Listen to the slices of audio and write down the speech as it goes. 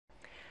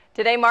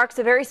Today marks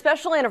a very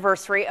special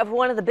anniversary of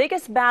one of the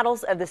biggest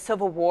battles of the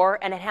Civil War,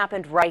 and it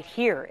happened right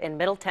here in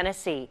Middle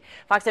Tennessee.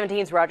 Fox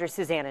 17's Roger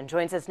Suzanne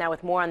joins us now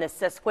with more on this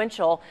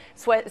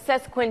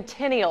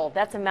sesquicentennial,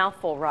 that's a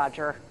mouthful,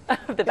 Roger,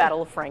 of the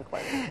Battle of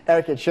Franklin.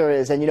 Eric, it sure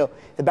is. And you know,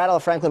 the Battle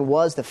of Franklin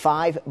was the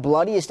 5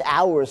 bloodiest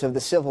hours of the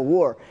Civil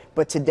War.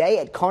 But today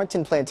at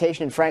Carnton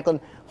Plantation in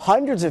Franklin,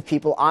 hundreds of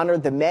people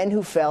honored the men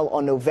who fell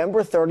on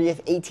November 30th,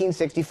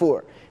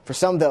 1864. For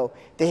some, though,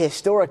 the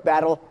historic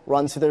battle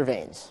runs through their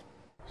veins.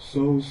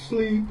 So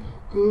sleep,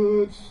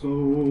 good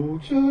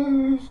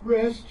soldiers,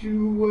 rest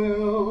you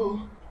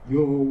well.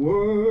 Your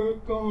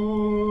work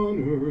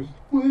on earth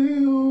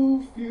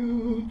will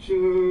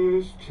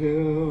futures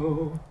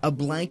tell. A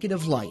blanket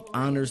of light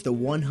honors the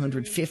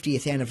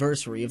 150th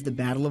anniversary of the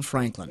Battle of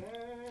Franklin.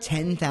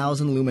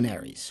 10,000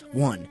 luminaries,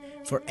 one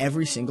for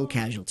every single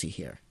casualty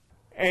here.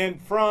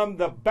 And from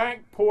the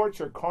back porch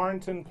of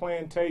Carnton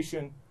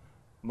Plantation,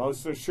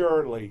 most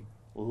assuredly,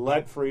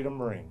 let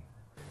freedom ring.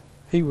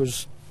 He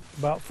was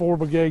about 4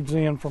 brigades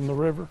in from the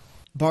river.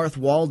 Barth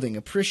Walding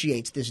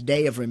appreciates this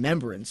day of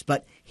remembrance,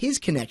 but his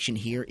connection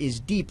here is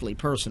deeply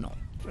personal.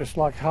 It's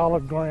like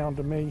hallowed ground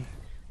to me.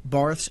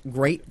 Barth's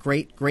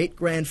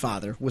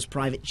great-great-great-grandfather was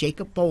Private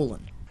Jacob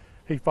Boland.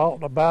 He fought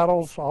the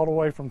battles all the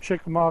way from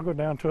Chickamauga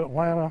down to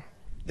Atlanta.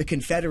 The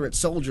Confederate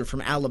soldier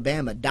from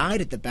Alabama died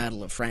at the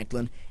Battle of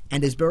Franklin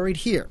and is buried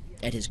here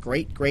at his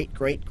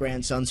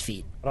great-great-great-grandson's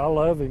feet. I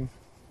love him,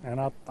 and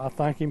I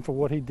thank him for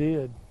what he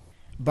did.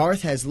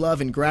 Barth has love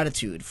and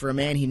gratitude for a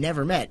man he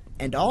never met,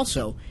 and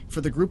also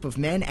for the group of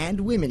men and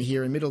women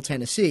here in Middle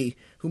Tennessee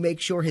who make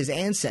sure his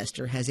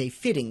ancestor has a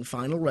fitting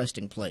final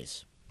resting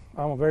place.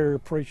 I'm very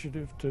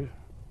appreciative to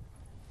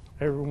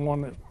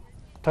everyone that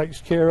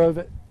takes care of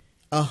it.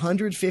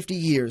 150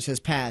 years has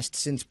passed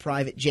since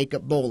Private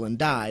Jacob Boland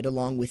died,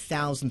 along with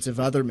thousands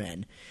of other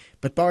men.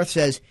 But Barth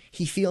says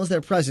he feels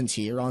their presence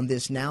here on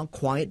this now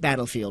quiet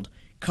battlefield,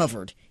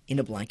 covered in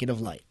a blanket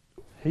of light.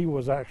 He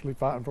was actually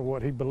fighting for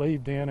what he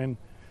believed in and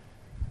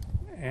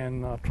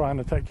trying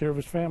to take care of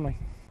his family.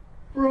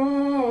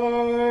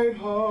 Bright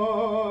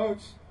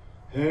hearts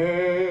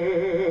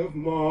have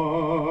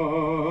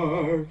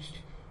marched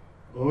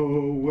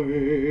away.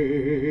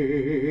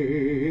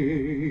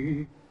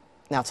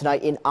 Now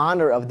tonight, in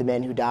honor of the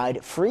men who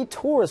died, free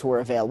tours were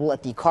available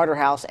at the Carter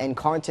House and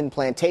Carnton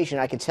Plantation.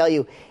 I can tell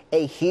you,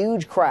 a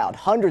huge crowd,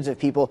 hundreds of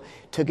people,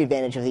 took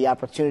advantage of the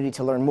opportunity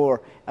to learn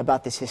more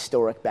about this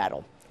historic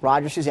battle.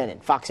 Roger Suzanne,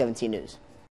 Fox 17 News.